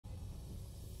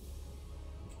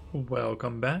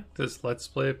Welcome back to this Let's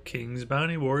Play of King's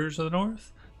Bounty Warriors of the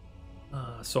North.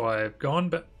 So I've gone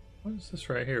back. What is this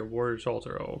right here? Warriors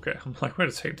Altar. Oh, okay. I'm like, wait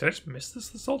a second. Did I just miss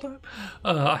this whole time?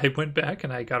 I went back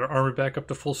and I got our armor back up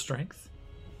to full strength.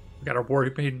 We got our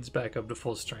Warrior Maidens back up to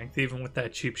full strength, even with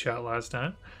that cheap shot last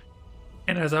time.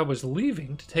 And as I was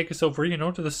leaving to take us over,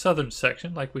 to the southern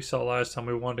section, like we saw last time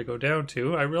we wanted to go down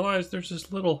to, I realized there's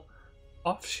this little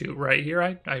offshoot right here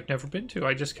I've never been to.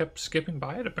 I just kept skipping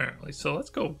by it apparently. So let's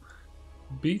go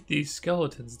beat these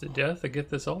skeletons to death and get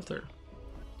this altar.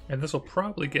 And this will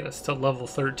probably get us to level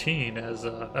 13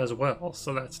 as well,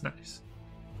 so that's nice.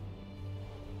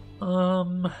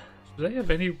 Do they have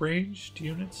any ranged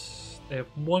units? They have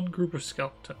one group of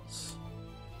skeletons.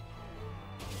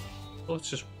 So let's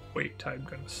just wait, I'm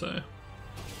gonna say.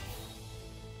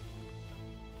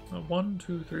 1,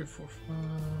 2, 3, 4, 5.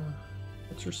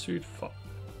 What's her speed? 5.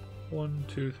 1,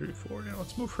 2, 3, 4. Now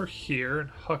let's move her here and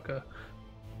huck a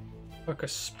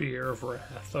spear of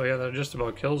wrath. Oh yeah, that just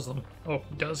about kills them. Oh,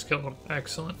 it does kill them.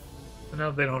 Excellent. And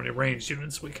now they don't have any ranged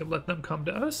units, we can let them come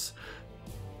to us.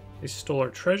 They stole our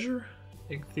treasure.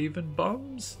 Big thieving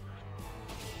bums.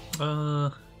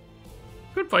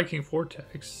 Good Viking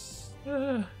Vortex.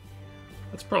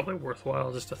 That's probably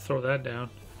worthwhile just to throw that down.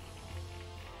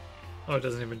 Oh, it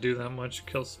doesn't even do that much. It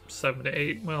kills 7 to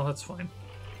 8. Well, that's fine.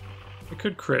 It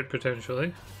could crit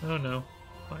potentially. Oh no.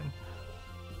 Fine.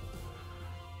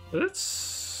 Did it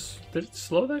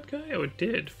slow that guy? Oh, it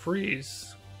did.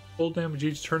 Freeze. Full damage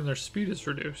each turn their speed is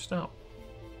reduced. Oh.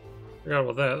 Forgot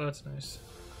about that. That's nice.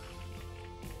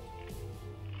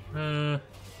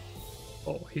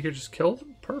 Oh, he could just kill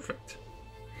them? Perfect.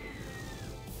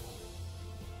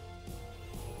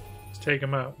 Let's take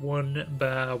them out one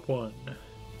by one.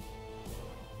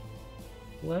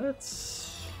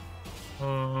 Let's...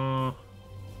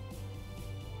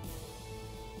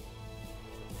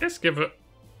 let's give it...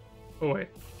 Oh wait.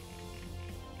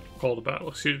 Call to battle,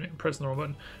 excuse me, press the wrong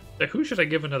button. Now, who should I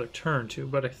give another turn to?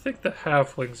 But I think the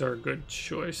halflings are a good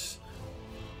choice.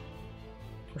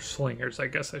 Or slingers, I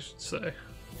guess I should say.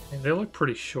 And they look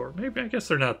pretty short. Maybe, I guess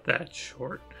they're not that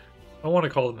short. I want to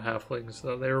call them halflings,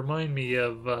 though. They remind me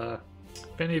of,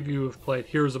 if any of you have played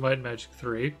Heroes of Might and Magic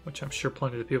 3, which I'm sure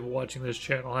plenty of the people watching this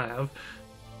channel have,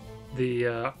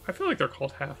 I feel like they're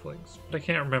called halflings, but I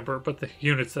can't remember, but the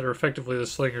units that are effectively the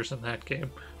slingers in that game.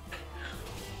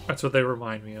 That's what they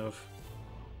remind me of.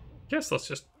 Guess let's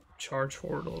just charge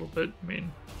forward a little bit. I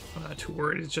mean, I'm not too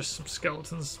worried, it's just some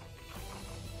skeletons.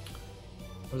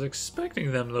 I was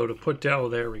expecting them, though, to put down, oh,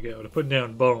 there we go, to put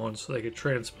down bones so they could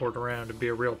transport around and be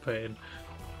a real pain.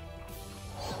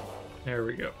 There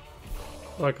we go.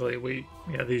 Luckily,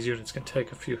 these units can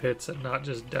take a few hits and not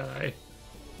just die.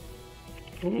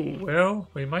 Ooh, well,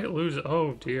 we might lose it.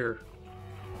 Oh, dear.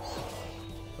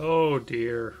 Oh,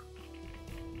 dear.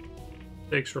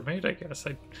 Mistakes were made, I guess.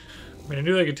 I mean, I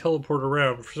knew they could teleport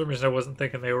around, but for some reason I wasn't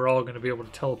thinking they were all going to be able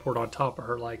to teleport on top of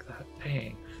her like that.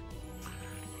 Dang.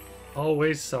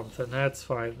 Always something. That's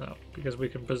fine, though, because we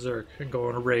can berserk and go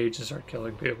in a rage and start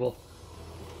killing people.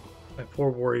 My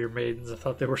poor warrior maidens, I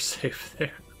thought they were safe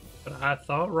there, but I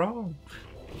thought wrong.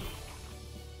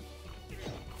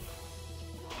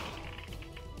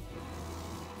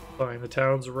 Fine, the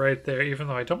town's right there, even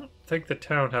though I don't think the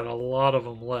town had a lot of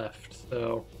them left,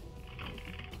 so...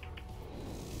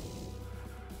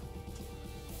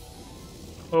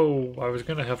 Oh, I was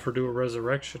gonna have her do a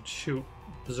resurrection. Shoot.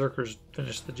 Berserkers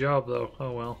finished the job, though.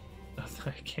 Oh well.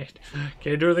 I can't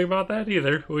do anything about that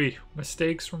either.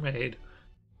 Mistakes were made.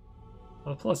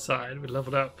 On the plus side, we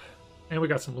leveled up. And we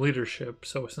got some leadership,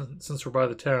 so since we're by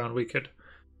the town, we could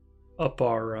up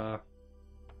our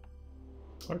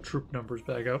troop numbers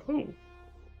back up. Oh,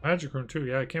 magic room too.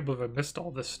 Yeah, I can't believe I missed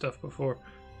all this stuff before.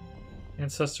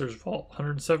 Ancestors Vault,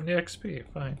 170 XP.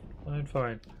 Fine, fine,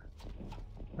 fine.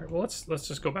 All right, well let's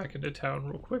just go back into town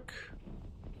real quick.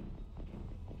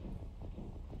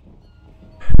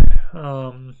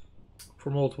 For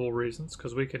multiple reasons,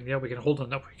 because we can hold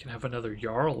on up. We can have another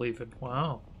Jarl even.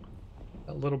 Wow,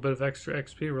 a little bit of extra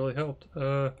XP really helped.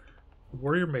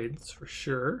 Warrior Maidens for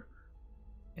sure.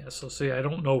 Yeah, so see, I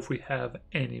don't know if we have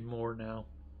any more now.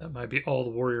 That might be all the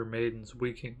Warrior Maidens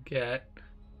we can get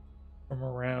from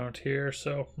around here,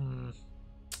 so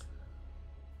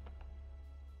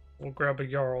we'll grab a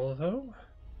Jarl, though.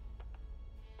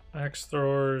 Axe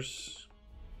throwers.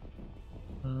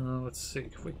 Let's see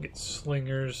if we can get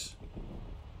slingers.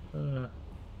 I don't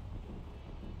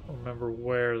remember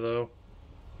where, though.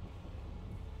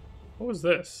 What was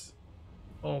this?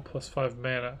 Oh, plus 5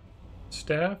 mana.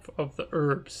 Staff of the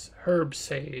Herbs. Herb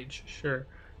Sage. Sure.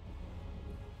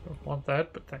 Don't want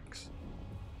that, but thanks.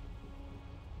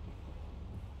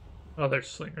 Oh, there's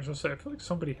slingers. I'll say, I feel like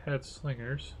somebody had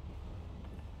slingers.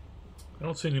 I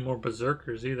don't see any more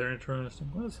berserkers either. Interesting.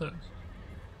 What is this?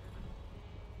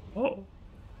 Oh.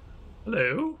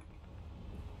 Hello.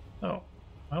 Oh.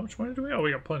 How much money do we? Oh,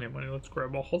 we got plenty of money. Let's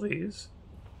grab all these.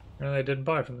 And I didn't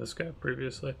buy from this guy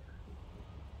previously.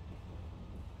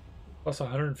 Plus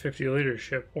 150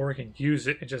 leadership, or we can use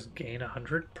it and just gain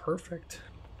 100. Perfect.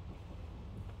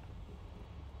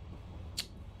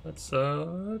 Let's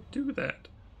do that.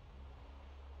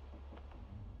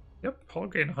 Yep, I'll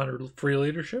gain 100 free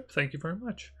leadership. Thank you very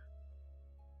much.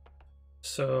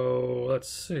 So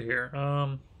let's see here.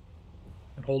 And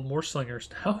hold more slingers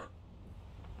now.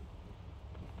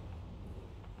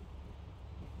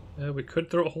 We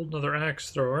could hold another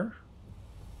axe thrower.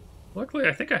 Luckily,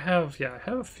 I think I have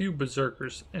a few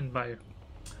berserkers in my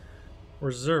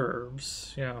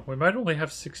reserves. Yeah, we might only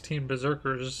have 16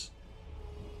 berserkers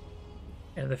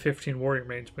and the 15 warrior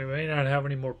mains. We may not have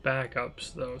any more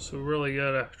backups though, so we really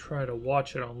gotta try to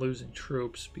watch it on losing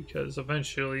troops, because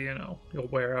eventually, you know, you'll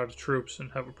wear out of troops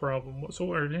and have a problem.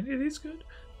 So are any of these good?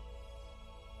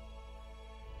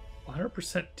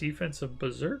 100% defensive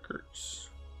berserkers.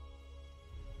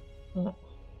 Oh,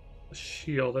 the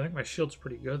shield. I think my shield's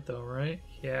pretty good though, right?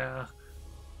 Yeah.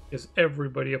 Gives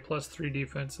everybody a +3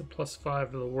 defense and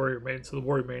 +5 to the warrior mains, so the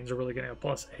warrior mains are really getting a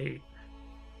 +8.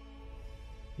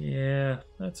 Yeah,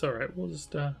 that's alright. We'll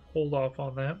just hold off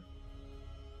on that.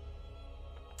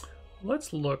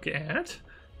 Let's look at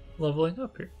leveling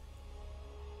up here.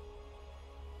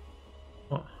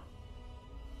 Huh.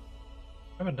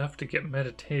 I have enough to get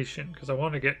meditation, because I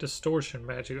want to get distortion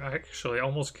magic. I actually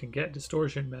almost can get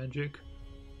distortion magic.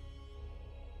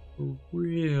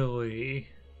 Really?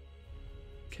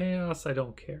 Chaos, I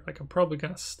don't care. Like, I'm probably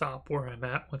gonna stop where I'm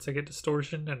at once I get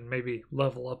distortion and maybe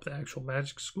level up the actual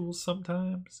magic schools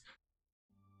sometimes.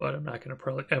 But I'm not gonna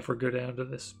probably ever go down to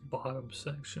this bottom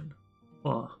section.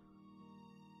 Huh.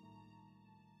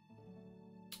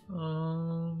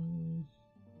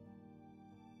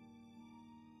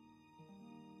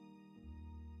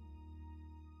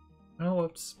 Well,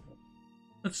 let's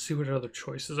see what other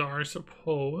choices are, I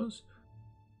suppose.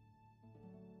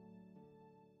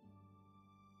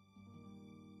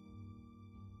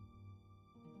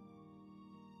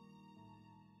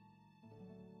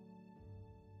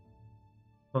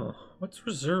 Huh. What's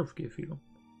reserve give you?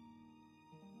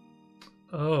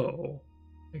 Oh.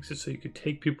 Makes it so you could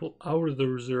take people out of the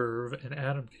reserve and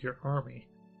add them to your army.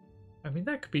 I mean,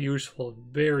 that could be useful in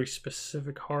very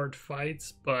specific hard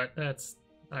fights, but that's...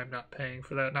 I'm not paying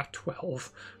for that. Not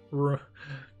 12.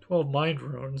 12 mind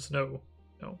runes. No.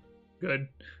 No. Good.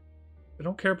 I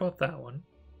don't care about that one.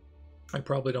 I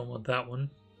probably don't want that one.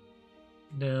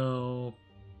 No.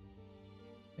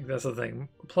 I think that's the thing.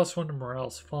 +1 to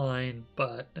morale's fine,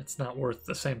 but it's not worth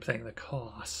the same thing, the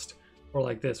cost. Or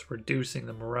like this, reducing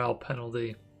the morale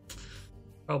penalty.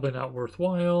 Probably not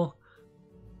worthwhile.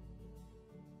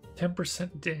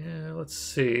 10% let's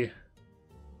see.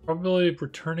 Probably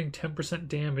returning 10%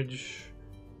 damage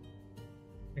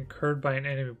incurred by an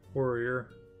enemy warrior.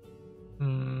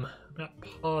 I'm not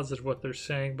positive what they're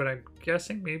saying, but I'm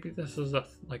guessing maybe this is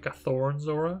like a Thorns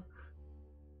aura,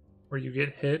 where you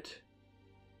get hit.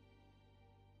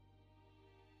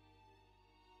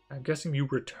 I'm guessing you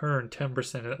return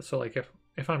 10% of that. So like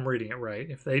if I'm reading it right,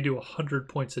 if they do 100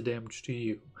 points of damage to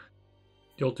you,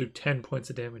 you'll do 10 points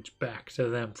of damage back to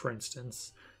them, for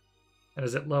instance. And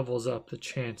as it levels up, the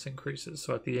chance increases.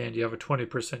 So at the end, you have a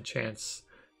 20% chance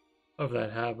of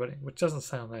that happening, which doesn't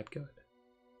sound that good.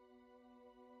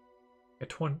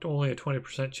 Only a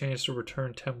 20% chance to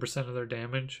return 10% of their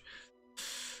damage.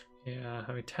 Yeah,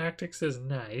 I mean, tactics is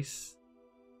nice.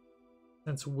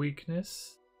 Sense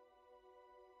weakness.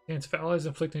 Chance of allies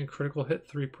inflicting a critical hit,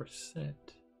 3%.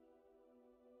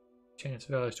 Chance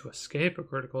of allies to escape a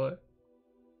critical hit.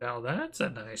 Now that's a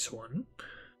nice one.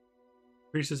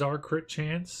 Increases our crit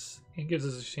chance and gives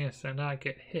us a chance to not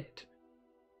get hit.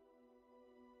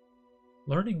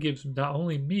 Learning gives not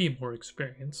only me more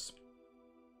experience,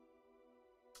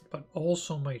 but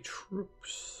also my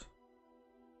troops.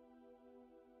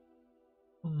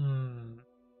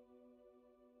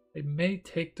 They may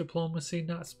take diplomacy,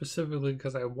 not specifically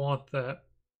because I want that.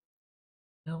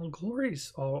 Now,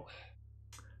 glory's all...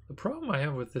 The problem I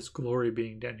have with this glory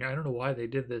being down here, I don't know why they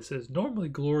did this, is normally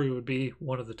glory would be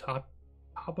one of the top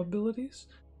abilities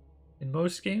in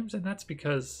most games, and that's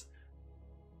because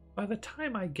by the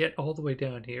time I get all the way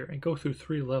down here and go through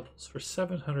 3 levels for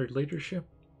 700 leadership,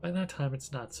 by that time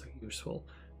it's not so useful.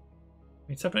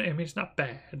 I mean, it's not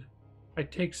bad. I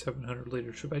take 700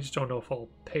 leadership, I just don't know if I'll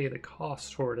pay the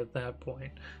cost for it at that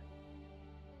point.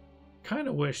 Kind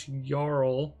of wish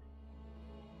Jarl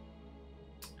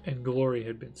and glory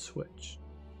had been switched.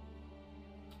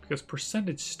 Because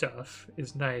percentage stuff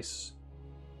is nice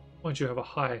once you have a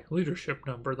high leadership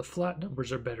number. The flat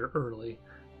numbers are better early.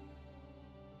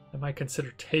 I might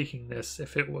consider taking this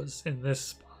if it was in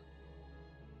this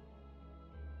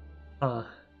spot.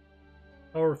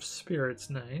 Power of Spirit's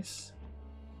nice.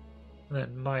 And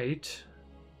then Might.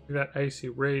 We got Icy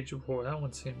Rage before. That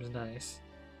one seems nice.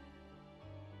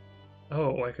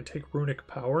 Oh, I could take Runic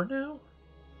Power now?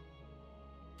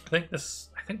 I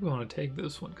think we want to take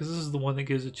this one, because this is the one that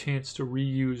gives a chance to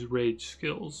reuse rage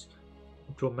skills.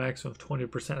 Up to a maximum of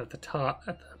 20% at the top.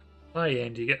 At the high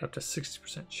end, you get up to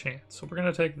 60% chance. So we're going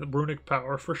to take the Runic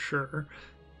Power for sure.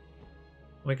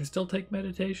 We can still take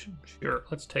Meditation? Sure,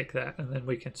 let's take that, and then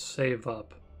we can save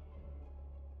up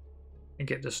and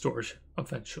get Distortion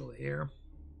eventually here.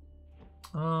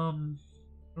 I don't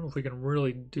know if we can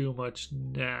really do much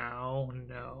now.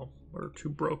 No, we're too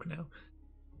broke now.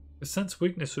 The Sense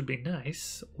Weakness would be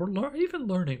nice, or even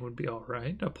Learning would be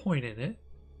alright. A point in it.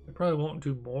 I probably won't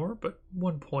do more, but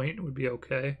 1 point would be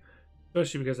okay.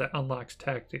 Especially because that unlocks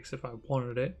Tactics if I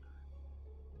wanted it.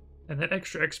 And that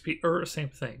extra XP, same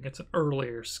thing. It's an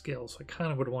earlier skill, so I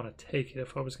kind of would want to take it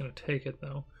if I was going to take it,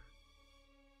 though.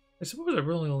 I suppose I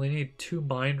really only need 2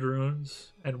 Mind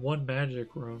Runes and 1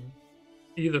 Magic Rune.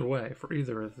 Either way, for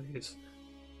either of these.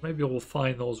 Maybe we'll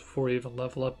find those before we even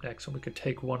level up next, and we could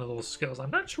take one of those skills. I'm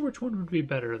not sure which one would be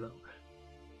better, though.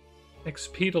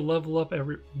 XP to level up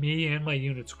me and my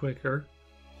units quicker.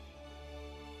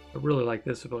 I really like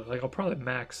this ability. Like, I'll probably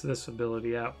max this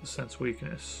ability out with Sense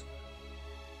Weakness.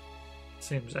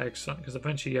 Seems excellent, because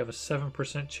eventually you have a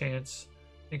 7% chance,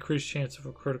 increased chance of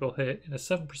a critical hit, and a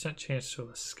 7% chance to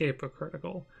escape a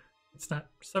critical. It's not,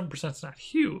 7% is not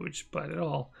huge, but it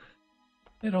all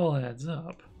adds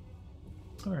up.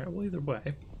 Alright, well, either way,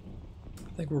 I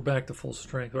think we're back to full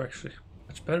strength. We're actually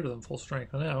much better than full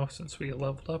strength now, since we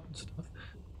leveled up and stuff.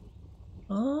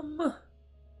 I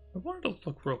wanted to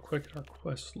look real quick at our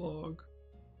quest log.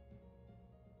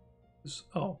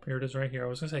 Oh, here it is right here. I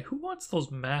was going to say, who wants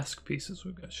those mask pieces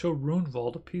we've got? Show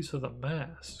Runevald a piece of the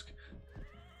mask.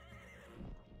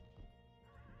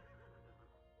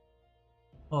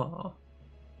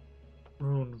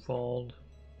 Runevald.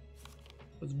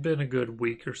 It's been a good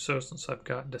week or so since I've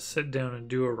gotten to sit down and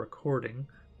do a recording.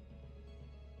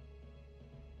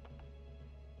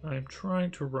 I'm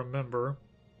trying to remember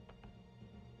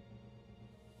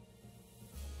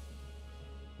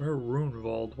where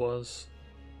Runevald was.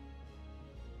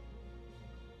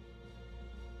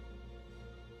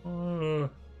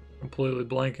 Completely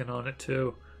blanking on it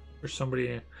too. There's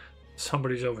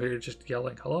somebody's over here just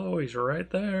yelling, "Hello, he's right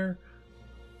there."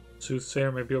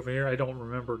 Soothsayer may be over here. I don't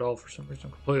remember it all for some reason.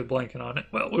 I'm completely blanking on it.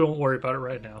 Well, we won't worry about it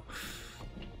right now.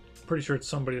 Pretty sure it's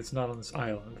somebody that's not on this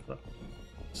island, though.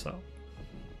 So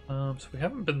we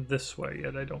haven't been this way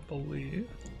yet, I don't believe.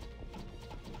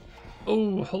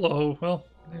 Oh, hello. Well,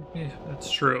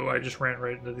 that's true. I just ran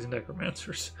right into these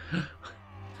necromancers.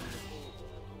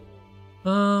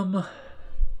 Let's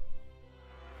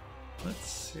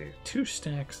see. 2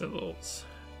 stacks of those.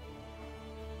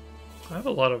 I have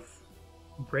a lot of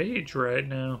rage right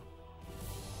now.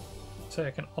 So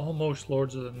I can almost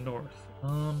Lords of the North.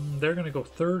 They're gonna go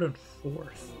 3rd and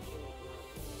 4th.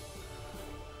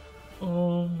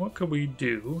 What could we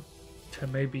do to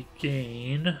maybe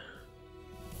gain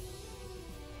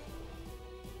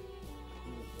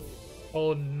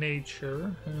all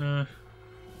nature?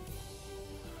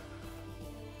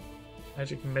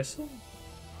 Magic Missile?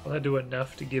 Will that do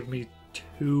enough to give me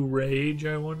 2 rage,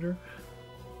 I wonder?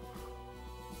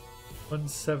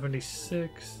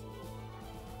 176.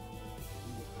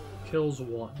 Kills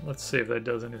 1. Let's see if that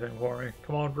does anything for me.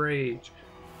 Come on, rage.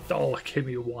 Oh, it gave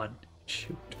me 1.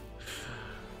 Shoot.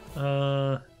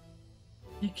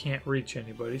 You can't reach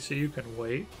anybody, so you can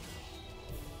wait.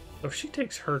 So if she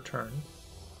takes her turn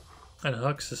and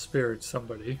hucks the spirit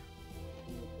somebody,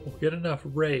 we'll get enough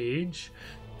rage,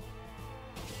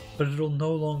 but it'll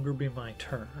no longer be my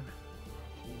turn.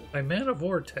 My Mana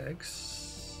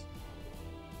Vortex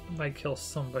might kill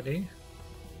somebody.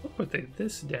 We'll put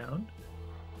this down.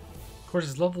 Of course,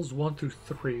 it's levels 1 through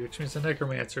 3, which means the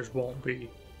necromancers won't be.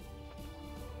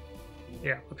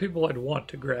 Yeah, the people I'd want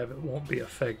to grab it won't be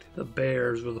affected. The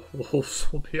bears or the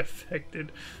wolves will be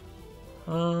affected.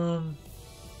 That's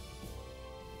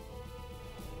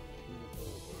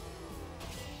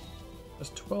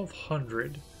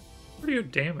 1200. Pretty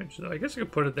good damage, though. I guess I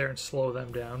could put it there and slow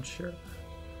them down, sure.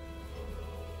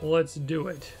 Let's do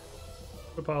it.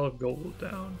 Put a pile of gold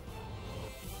down.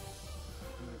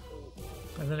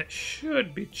 And then it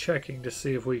should be checking to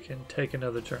see if we can take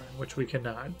another turn, which we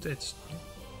cannot. It's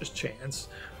just chance.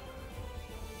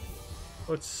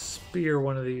 Let's spear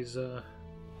one of these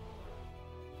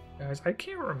guys. I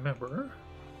can't remember.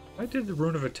 I did the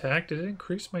Rune of Attack. Did it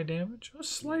increase my damage? Oh,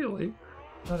 slightly.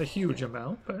 Not a huge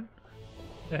amount, but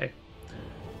hey.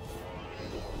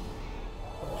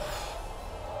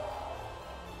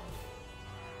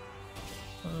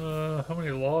 How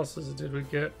many losses did we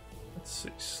get? Let's see.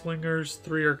 Slingers,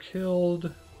 3 are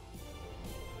killed.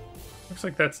 Looks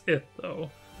like that's it,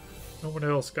 though. No one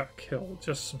else got killed,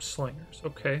 just some slingers.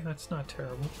 Okay, that's not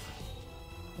terrible.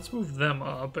 Let's move them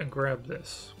up and grab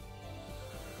this.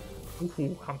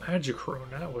 Ooh, a magic rune.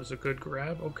 That was a good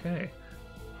grab. Okay.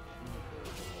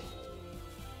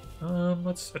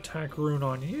 Let's attack rune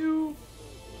on you.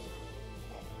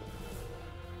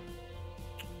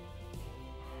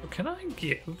 Can I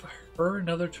give her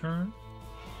another turn?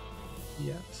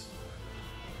 Yes.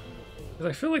 Because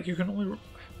I feel like you can only,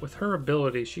 with her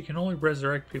ability, she can only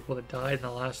resurrect people that died in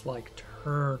the last, like,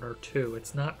 turn or two.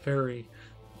 It's not very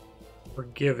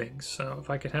forgiving, so if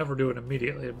I could have her do it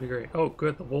immediately, it'd be great. Oh,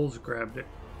 good, the wolves grabbed it.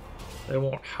 They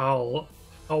won't howl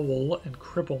and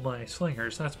cripple my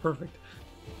slingers. That's perfect.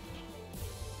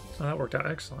 So that worked out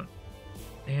excellent.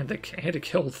 And they had to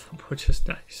kill them, which is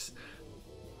nice.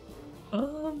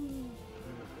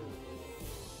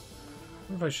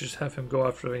 What if I should just have him go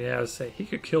after me? Yeah, say he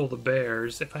could kill the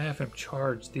bears. If I have him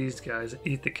charge these guys and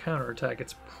eat the counterattack,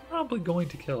 it's probably going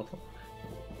to kill them.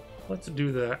 Let's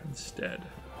do that instead.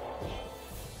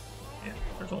 Yeah,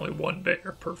 there's only one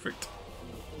bear. Perfect.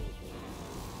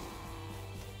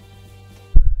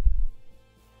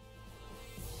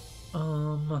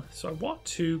 So I want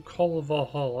to call a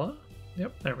Valhalla.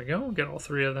 Yep, there we go. Get all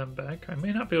 3 of them back. I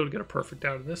may not be able to get a perfect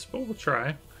out of this, but we'll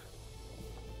try.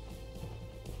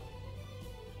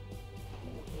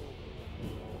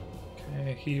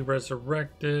 Okay, he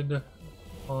resurrected.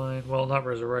 Fine. Well, not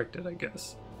resurrected, I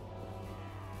guess.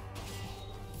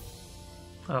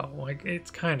 Oh, like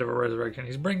it's kind of a resurrection.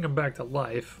 He's bringing him back to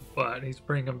life, but he's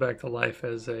bringing him back to life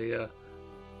as a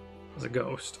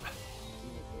ghost.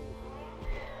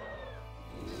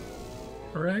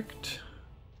 Correct.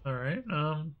 All right.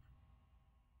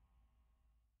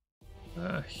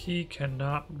 He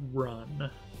cannot run.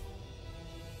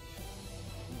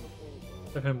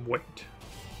 Let him wait.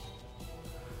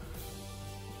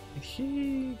 Did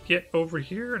he get over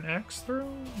here and axe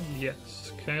throw?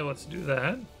 Yes. Okay, let's do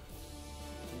that.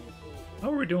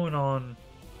 How are we doing on...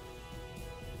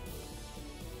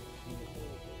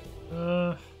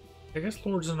 I guess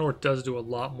Lords of the North does do a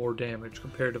lot more damage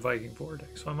compared to Viking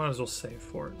Vortex, so I might as well save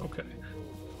for it. Okay.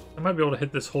 I might be able to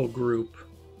hit this whole group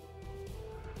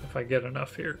if I get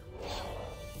enough here.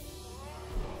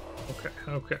 Okay,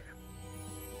 okay.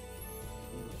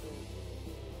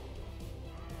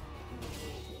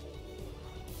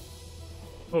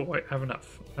 Oh, wait, I have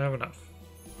enough. I have enough.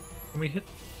 Can we hit...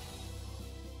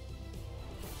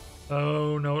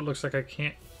 Oh, no, it looks like I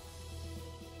can't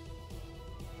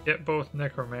get both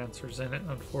necromancers in it,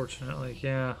 unfortunately.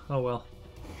 Yeah, oh well.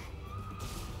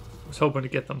 I was hoping to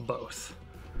get them both.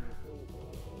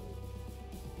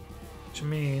 Which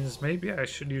means maybe I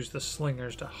should use the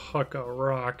slingers to huck a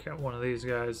rock at one of these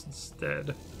guys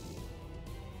instead.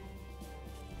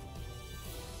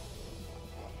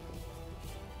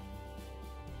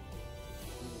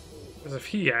 Because if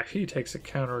he takes a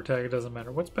counterattack, it doesn't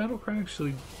matter. What's Battlecry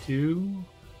actually do?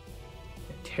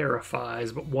 It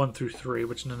terrifies, but 1 through 3,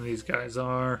 which none of these guys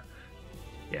are.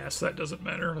 Yeah, so that doesn't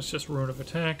matter. It's just Rune of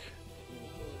Attack.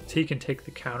 So he can take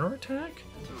the counterattack,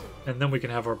 and then we can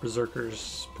have our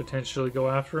berserkers potentially go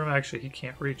after him. Actually, he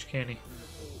can't reach, can he?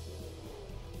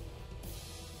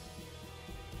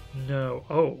 No.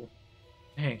 Oh.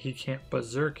 Dang, he can't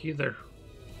berserk either.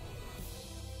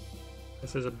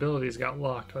 Guess his abilities got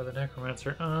locked by the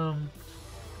necromancer.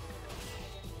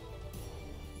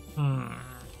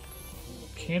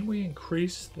 Can we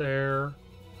increase their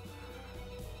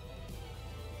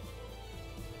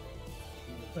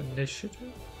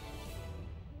initiative?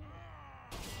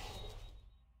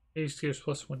 Haste gives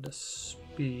 +1 to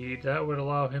speed. That would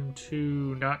allow him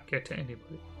to not get to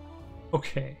anybody.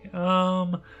 Okay,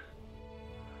 yeah,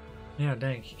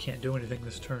 dang, he can't do anything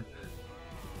this turn.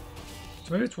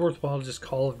 So maybe it's worthwhile to just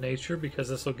Call of Nature, because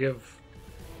this will give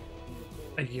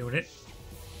a unit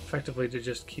effectively to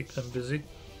just keep them busy.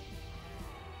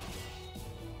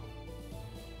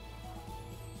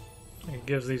 It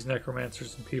gives these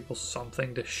necromancers and people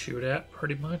something to shoot at,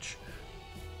 pretty much.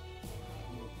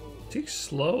 Is he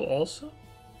slow also?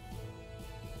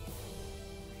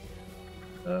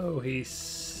 Oh, he's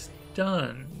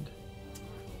stunned.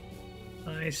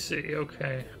 I see,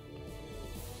 okay.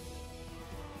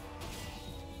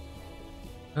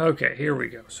 Okay, here we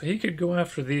go. So he could go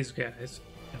after these guys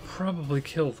and probably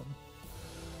kill them.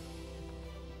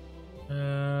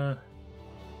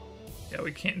 Yeah,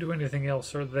 we can't do anything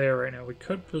else or there right now. We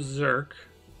could berserk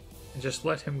and just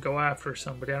let him go after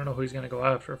somebody. I don't know who he's going to go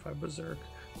after if I berserk.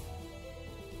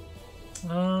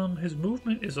 His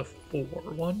movement is a 4.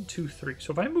 1, 2, 3.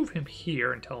 So if I move him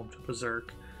here and tell him to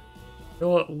berserk,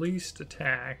 he'll at least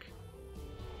attack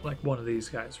like one of these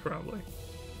guys, probably.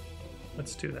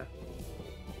 Let's do that.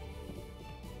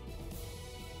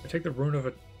 I take the rune of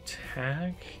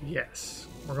attack? Yes.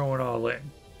 We're going all in.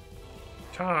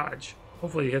 Charge.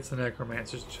 Hopefully he hits the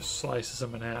necromancer, just slices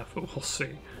him in half, but we'll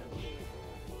see.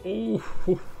 Ooh,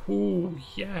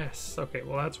 yes. Okay,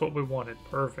 well that's what we wanted.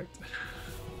 Perfect.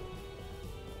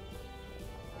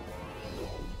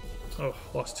 Oh,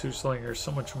 lost 2 slingers.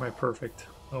 So much for my perfect.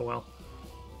 Oh well.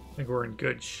 I think we're in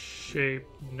good shape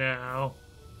now.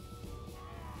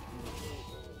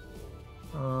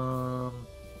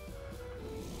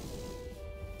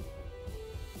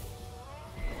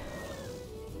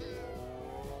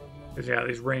 Because yeah,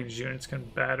 these ranged units can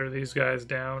batter these guys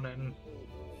down, and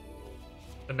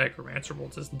the necromancer will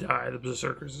just die. The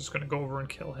berserker's just going to go over and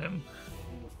kill him.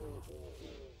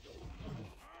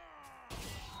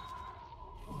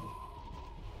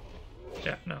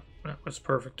 Yeah, no, that was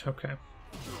perfect. Okay.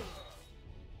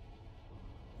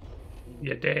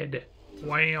 You're dead.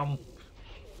 Wham!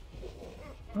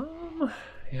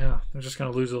 Yeah, I'm just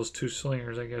gonna lose those 2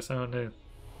 slingers, I guess. I don't know.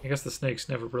 I guess the snakes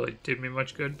never really did me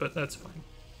much good, but that's fine.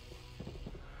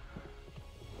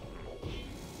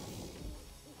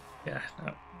 Yeah,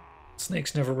 no.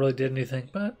 Snakes never really did anything,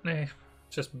 but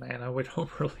just mana. We don't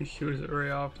really use it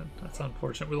very often. That's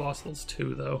unfortunate. We lost those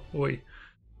 2, though. Boy.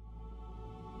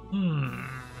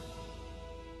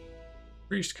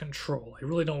 Increased control. I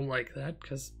really don't like that,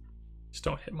 because I just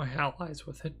don't hit my allies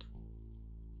with it.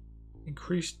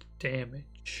 Increased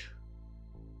damage.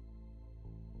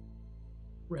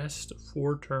 Rest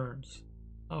 4 turns.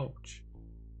 Ouch.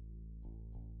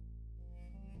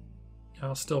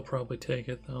 I'll still probably take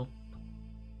it, though.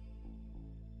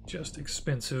 Just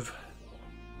expensive.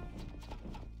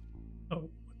 Oh,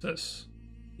 what's this?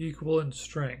 Equal in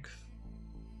strength.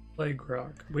 Play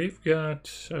Grok. We've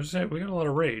got... I was saying, we got a lot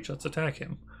of rage. Let's attack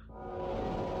him.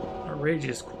 Our rage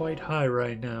is quite high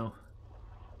right now.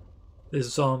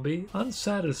 This zombie,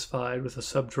 unsatisfied with a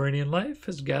subterranean life,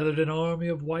 has gathered an army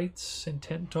of wights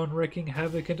intent on wreaking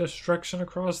havoc and destruction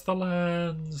across the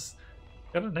lands.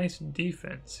 Got a nice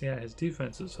defense. Yeah, his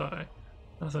defense is high.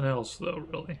 Nothing else, though,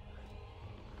 really.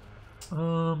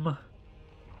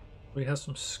 We have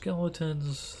some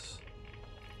skeletons.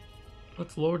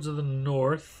 That's Lords of the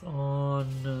North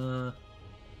on,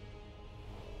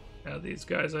 yeah, these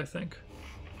guys, I think.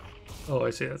 Oh, I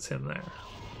see, that's him there.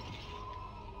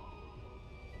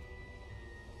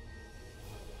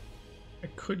 I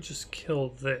could just kill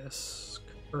this.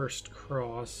 Cursed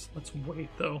Cross. Let's wait,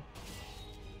 though.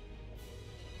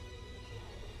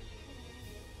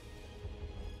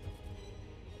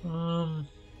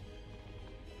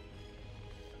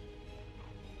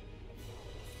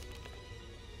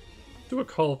 Do a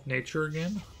Call of Nature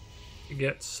again to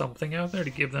get something out there, to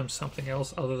give them something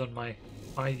else other than my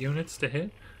units to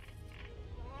hit.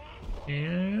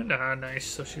 And nice.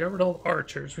 So she got rid of all the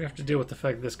archers. We have to deal with the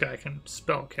fact that this guy can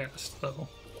spell cast, though.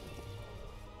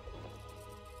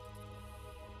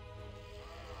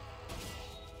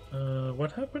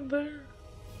 What happened there?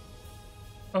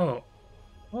 Oh,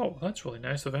 that's really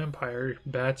nice. The vampire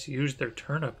bats used their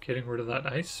turn up getting rid of that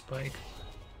ice spike.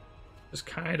 It's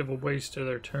kind of a waste of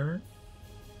their turn.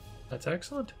 That's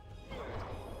excellent.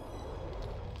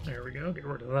 There we go. Get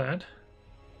rid of that.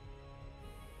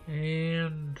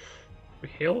 And we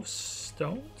Hail of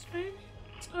Stones, maybe?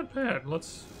 It's not bad.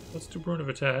 Let's do Rune of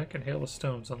Attack and Hail of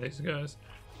Stones on these guys.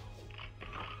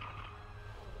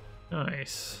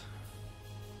 Nice.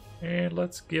 And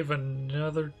let's give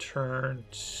another turn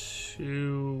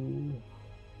to...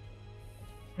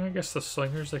 I guess the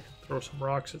slingers. They can throw some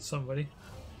rocks at somebody.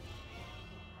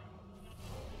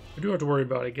 We do have to worry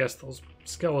about, I guess, those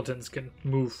skeletons can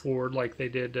move forward like they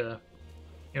did, you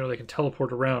know, they can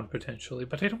teleport around potentially,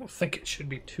 but I don't think it should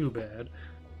be too bad.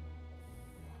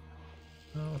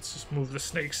 Let's just move the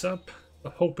snakes up.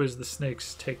 The hope is the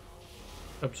snakes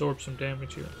absorb some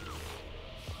damage here.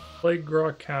 Plague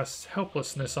Grok casts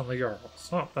Helplessness on the Jarls.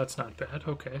 Oh, that's not bad.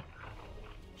 Okay.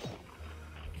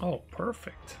 Oh,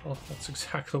 perfect. Well, that's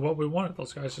exactly what we wanted.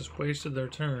 Those guys just wasted their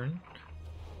turn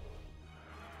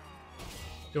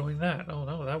doing that. Oh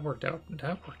no, that worked out.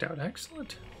 That worked out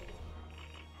excellent.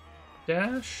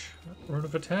 Dash, Rune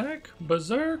of Attack,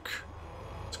 Berserk.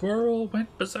 Squirrel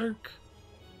went berserk.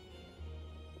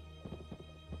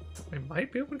 We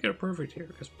might be able to get a perfect here,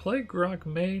 because Plague Grok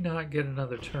may not get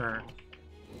another turn.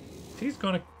 He's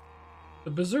gonna...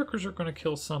 The Berserkers are gonna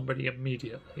kill somebody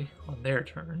immediately on their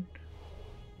turn.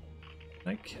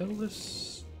 Can I kill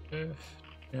this?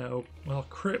 No. Well,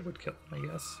 crit would kill him,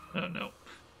 I guess. I don't know.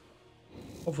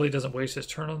 Hopefully he doesn't waste his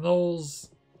turn on those.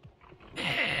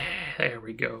 There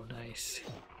we go. Nice.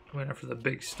 Went after the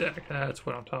big stack. That's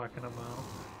what I'm talking about.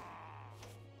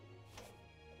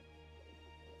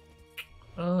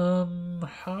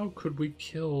 How could we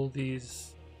kill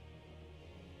these?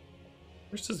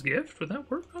 Versus gift? Would that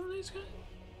work on these guys?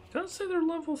 It does say they're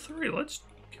level 3. Let's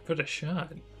give it a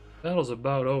shot. Battle's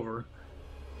about over.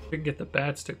 If we can get the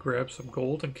bats to grab some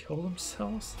gold and kill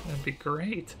themselves, that'd be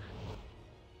great.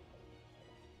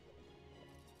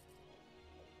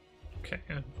 Okay,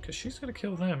 because she's gonna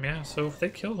kill them, yeah. So if they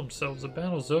kill themselves, the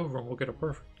battle's over and we'll get a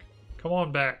perfect. Come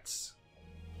on, bats.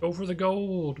 Go for the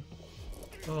gold.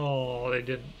 Oh, they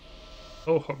didn't.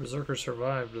 Oh, a Berserker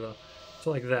survived, though.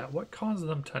 So like that. What caused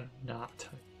them to not?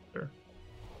 Because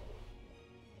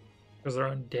they're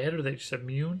undead? Are they just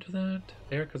immune to that?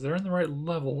 They are, because they're in the right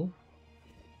level.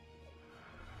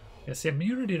 Yeah, see,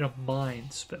 immunity to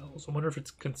mind spells. I wonder if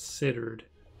it's considered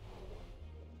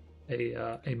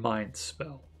a mind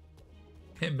spell.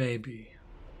 It may be.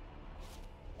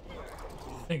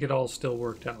 I think it all still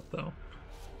worked out, though.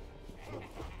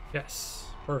 Yes.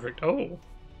 Perfect. Oh!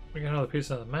 We got another piece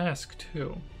of the mask,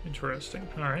 too. Interesting.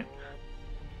 Alright.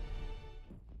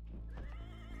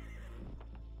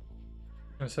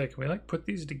 I was gonna say, can we, like, put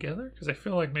these together? Because I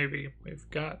feel like maybe we've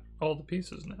got all the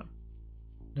pieces now.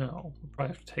 No. We'll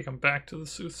probably have to take them back to the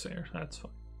Soothsayer. That's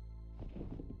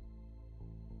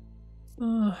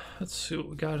fine. Let's see what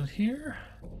we got in here.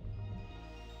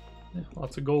 Yeah,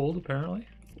 lots of gold, apparently.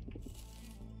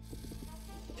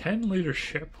 10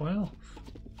 leadership. Well,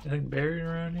 anything buried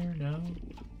around here? No.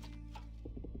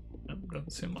 Nope,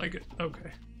 doesn't seem like it.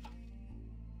 Okay.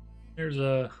 There's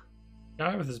a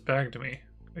guy with his back to me.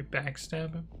 Can we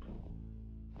backstab him?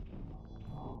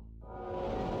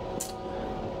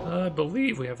 I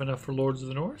believe we have enough for Lords of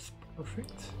the North.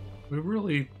 Perfect. We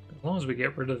really, as long as we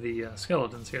get rid of the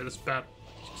skeletons here, this battle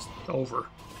is just over.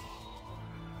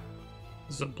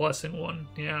 This is a blessing one.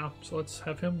 Yeah, so let's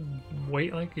have him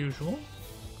wait like usual.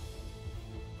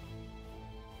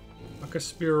 Like a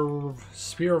spear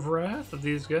of wrath of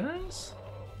these guys.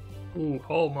 Ooh,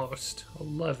 almost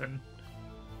 11.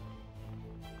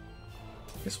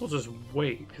 Guess we'll just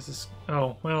wait because this.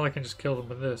 Oh well, I can just kill them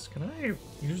with this. Can I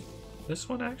use this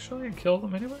one actually and kill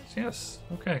them anyways? Yes.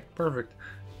 Okay, perfect.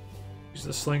 Use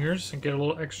the slingers and get a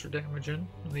little extra damage in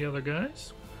on the other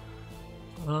guys.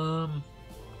 But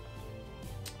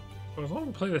as long as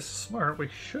we play this smart, we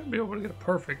should be able to get a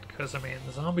perfect because I mean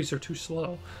the zombies are too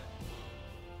slow.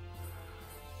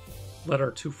 Let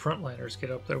our two frontliners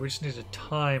get up there. We just need to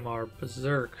time our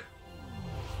berserk.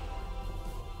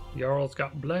 Jarl's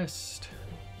got blessed.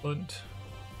 Excellent.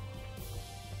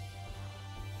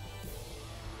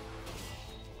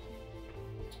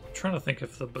 I'm trying to think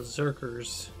if the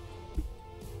berserkers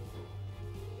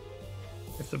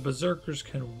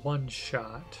can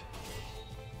one-shot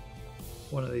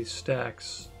one of these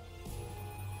stacks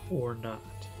or not.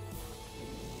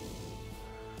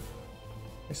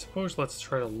 I suppose let's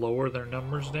try to lower their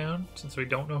numbers down since we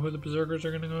don't know who the berserkers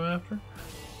are going to go after.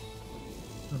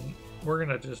 And we're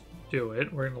going to just do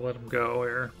it. We're going to let them go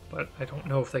here, but I don't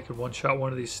know if they could one-shot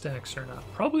one of these stacks or not.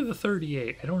 Probably the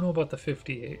 38. I don't know about the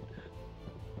 58.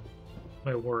 Am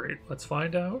I worried? Let's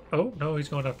find out. Oh, no, he's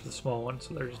going after the small one,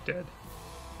 so they're just dead.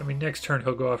 I mean, next turn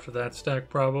he'll go after that stack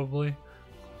probably.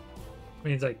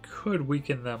 Means I could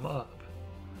weaken them up.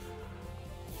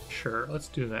 Sure, let's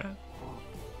do that.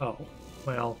 Oh,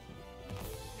 well.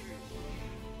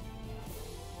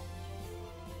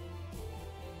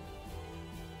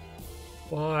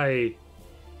 Why?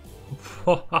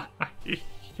 Why?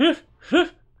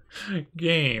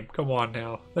 Game, come on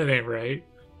now. That ain't right.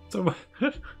 So,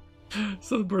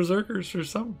 so the berserkers for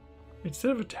some...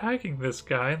 Instead of attacking this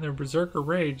guy in their berserker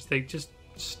rage, they just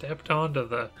stepped onto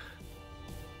the...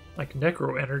 like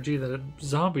necro energy that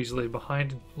zombies leave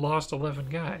behind and lost 11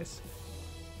 guys.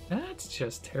 That's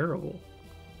just terrible.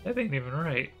 That ain't even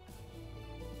right.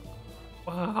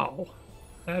 Wow.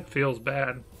 That feels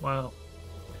bad. Wow.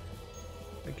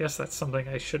 I guess that's something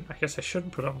I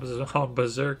shouldn't put on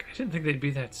Berserk. I didn't think they'd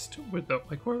be that stupid though.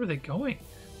 Like, where were they going?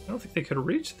 I don't think they could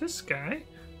reach this guy.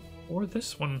 Or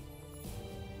this one.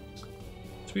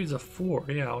 Speed's a 4.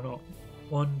 Yeah, oh no.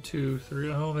 1, 2,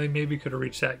 3. Oh, they maybe could have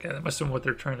reached that guy. That must have been what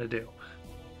they're trying to do.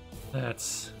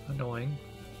 That's annoying.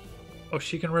 Oh,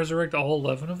 she can resurrect all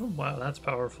 11 of them? Wow, that's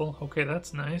powerful. Okay,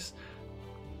 that's nice.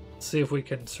 See if we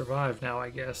can survive now, I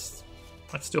guess.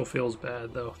 That still feels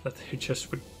bad, though, that they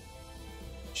just would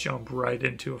jump right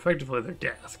into effectively their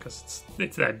death, because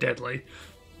it's that deadly.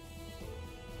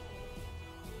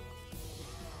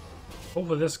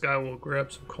 Hopefully this guy will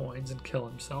grab some coins and kill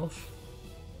himself.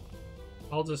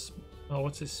 I'll just... Oh,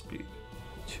 what's his speed?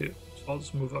 2. So I'll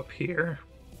just move up here.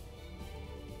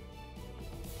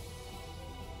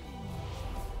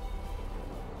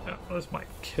 Yeah, this might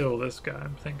kill this guy,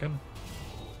 I'm thinking.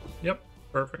 Yep,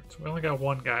 perfect. We only got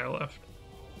one guy left.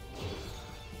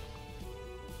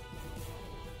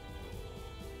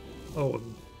 Oh,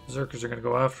 Berserkers are gonna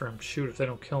go after him. Shoot, if they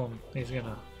don't kill him, he's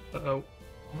gonna... Uh-oh.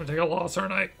 I'm gonna take a loss,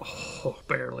 aren't I? Oh,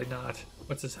 barely not.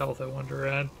 What's his health, I wonder,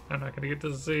 at? I'm not gonna get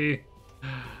to see.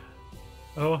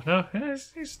 Oh, no,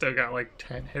 he's still got like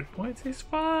 10 hit points. He's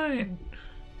fine.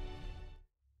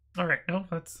 Alright, no,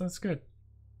 that's good.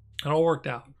 It all worked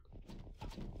out.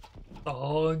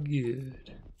 All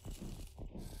good.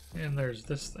 And there's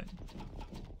this thing.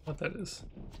 What that is.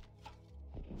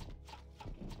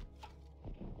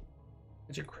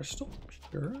 Is it crystal?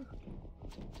 Sure.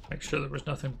 Make sure there was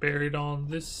nothing buried on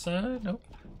this side. Nope.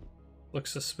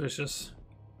 Looks suspicious.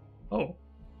 Oh.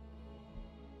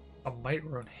 A mite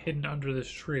rune hidden under this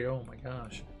tree. Oh my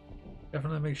gosh.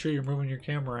 Definitely make sure you're moving your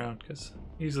camera around, because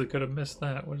easily could have missed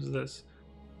that. What is this?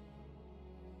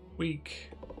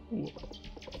 Weak. Ooh.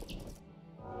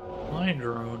 Mind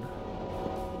rune.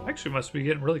 Actually must be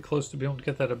getting really close to being able to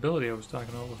get that ability I was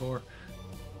talking about before.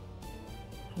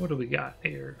 What do we got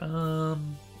here?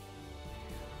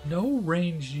 No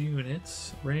ranged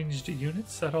units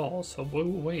at all, so we'll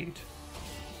wait.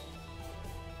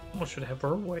 Oh, should have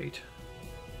her wait.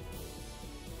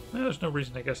 Well, there's no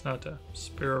reason, I guess, not to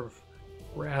Spear of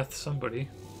Wrath somebody.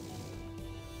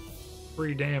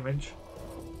 Free damage.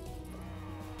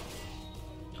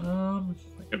 A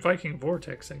good Viking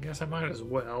Vortex, I guess I might as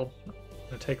well. It's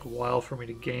gonna take a while for me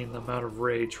to gain the amount of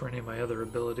rage for any of my other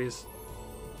abilities.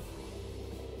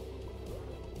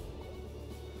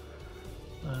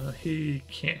 He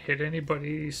can't hit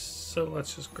anybody, so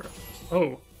let's just grab this.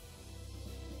 Oh!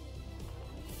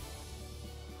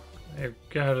 I've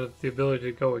got the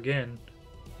ability to go again.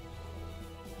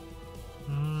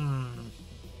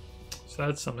 So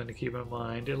that's something to keep in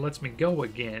mind. It lets me go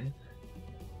again.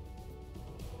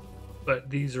 But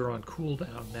these are on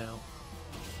cooldown now.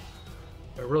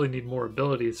 I really need more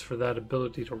abilities for that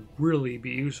ability to really be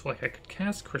useful. Like I could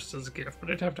cast Krista's Gift, but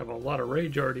I'd have to have a lot of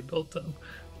rage already built up.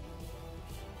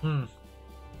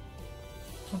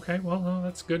 Okay, well, no,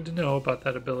 that's good to know about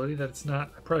that ability, that it's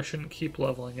not... I probably shouldn't keep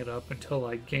leveling it up until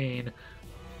I gain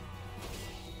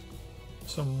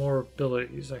some more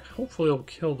abilities. I hopefully will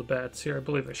kill the bats here. I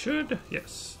believe I should.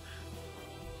 Yes.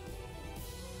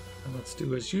 And let's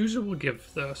do as usual. We'll give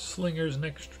the slingers an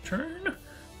extra turn.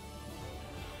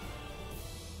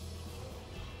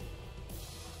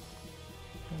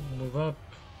 We'll move up.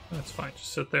 That's fine.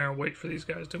 Just sit there and wait for these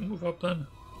guys to move up then.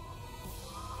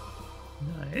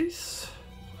 Nice.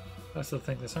 That's the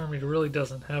thing. This army really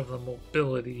doesn't have the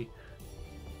mobility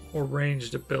or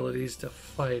ranged abilities to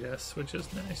fight us, which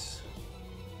is nice.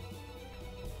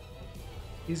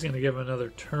 He's going to give another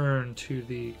turn to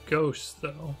the ghost,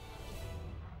 though.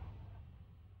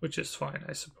 Which is fine,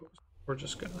 I suppose. We're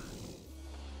just going to...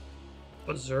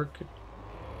 Berserk.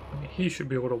 I mean, he should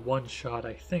be able to one-shot,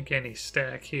 I think, any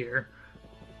stack here.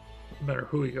 No matter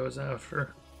who he goes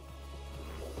after.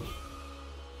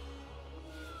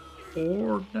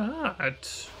 Or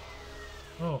not.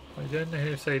 Oh, I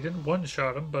didn't say I didn't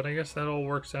one-shot him, but I guess that all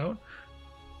works out.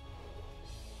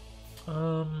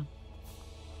 Yeah,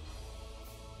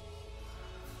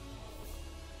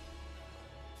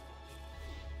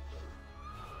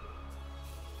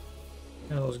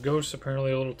 those ghosts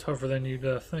apparently a little tougher than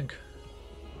you'd think.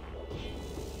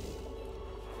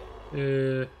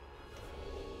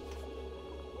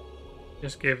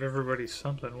 Just gave everybody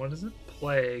something. What is it?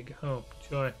 Plague. Oh,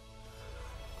 joy.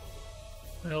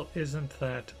 Well, isn't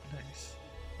that nice?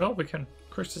 Well, we can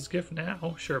Krista's Gift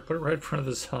now. Sure, put it right in front of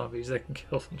the zombies. They can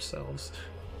kill themselves.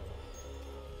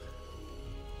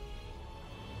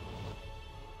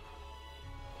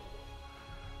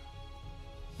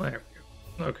 There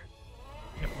we go. Okay.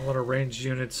 Got a lot of ranged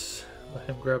units. Let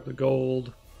him grab the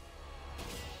gold.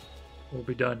 We'll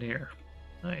be done here.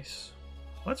 Nice.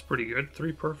 Well, that's pretty good.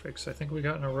 3 perfects I think we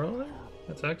got in a row there.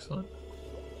 That's excellent.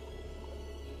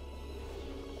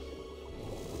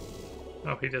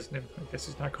 Oh, he doesn't even... I guess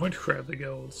he's not going to grab the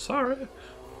gold. Sorry.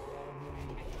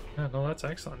 Yeah, no, that's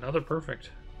excellent. Another perfect.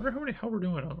 I wonder how we're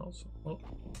doing on those. Well,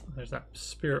 there's that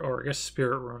spirit, or I guess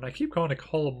spirit rune. I keep calling it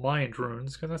Call of Mind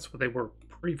runes, because that's what they were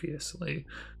previously.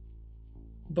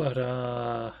 But,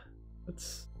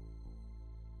 let's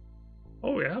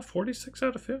Oh yeah, 46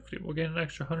 out of 50. We'll gain an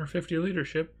extra 150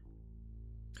 leadership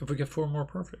if we get 4 more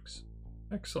perfects.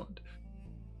 Excellent.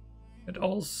 And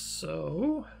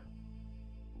also...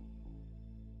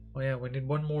 oh yeah, we need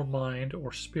 1 more mind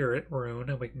or spirit rune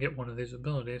and we can get one of these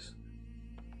abilities.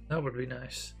 That would be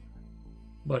nice.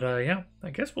 But yeah, I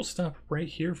guess we'll stop right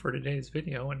here for today's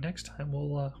video, and next time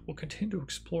we'll continue to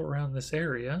explore around this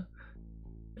area.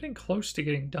 Getting close to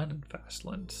getting done in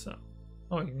Fastland, so...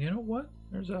 oh, you know what?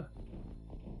 There's a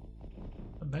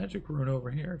magic rune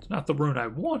over here. It's not the rune I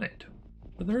wanted,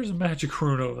 but there's a magic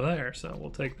rune over there, so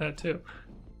we'll take that too.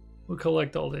 We'll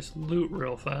collect all this loot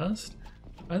real fast,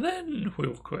 and then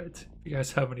we'll quit. If you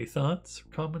guys have any thoughts,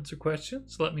 comments, or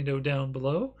questions, let me know down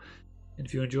below. And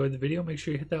if you enjoyed the video, make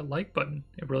sure you hit that like button.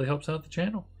 It really helps out the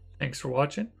channel. Thanks for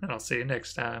watching, and I'll see you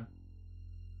next time.